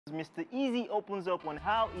Mr. Eazi opens up on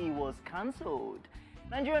how he was cancelled.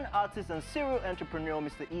 Nigerian artist and serial entrepreneur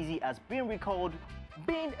Mr. Eazi has been recalled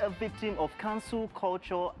being a victim of cancel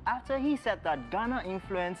culture after he said that Ghana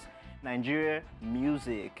influenced Nigeria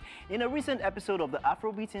music. In a recent episode of the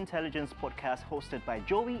Afrobeat Intelligence podcast hosted by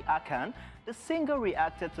Joey Akan, the singer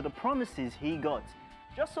reacted to the promises he got.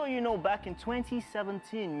 Just so you know, back in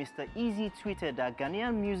 2017, Mr. Eazi tweeted that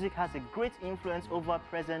Ghanaian music has a great influence over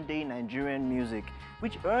present-day Nigerian music,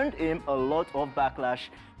 which earned him a lot of backlash,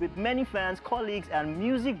 with many fans, colleagues, and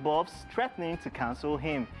music buffs threatening to cancel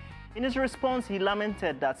him. In his response, he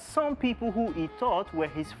lamented that some people who he thought were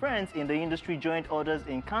his friends in the industry joined others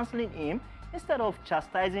in cancelling him instead of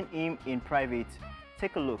chastising him in private.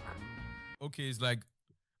 Take a look. Okay, it's like,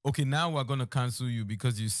 okay, now we're going to cancel you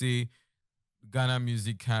because you say Ghana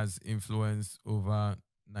music has influence over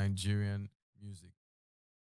Nigerian music.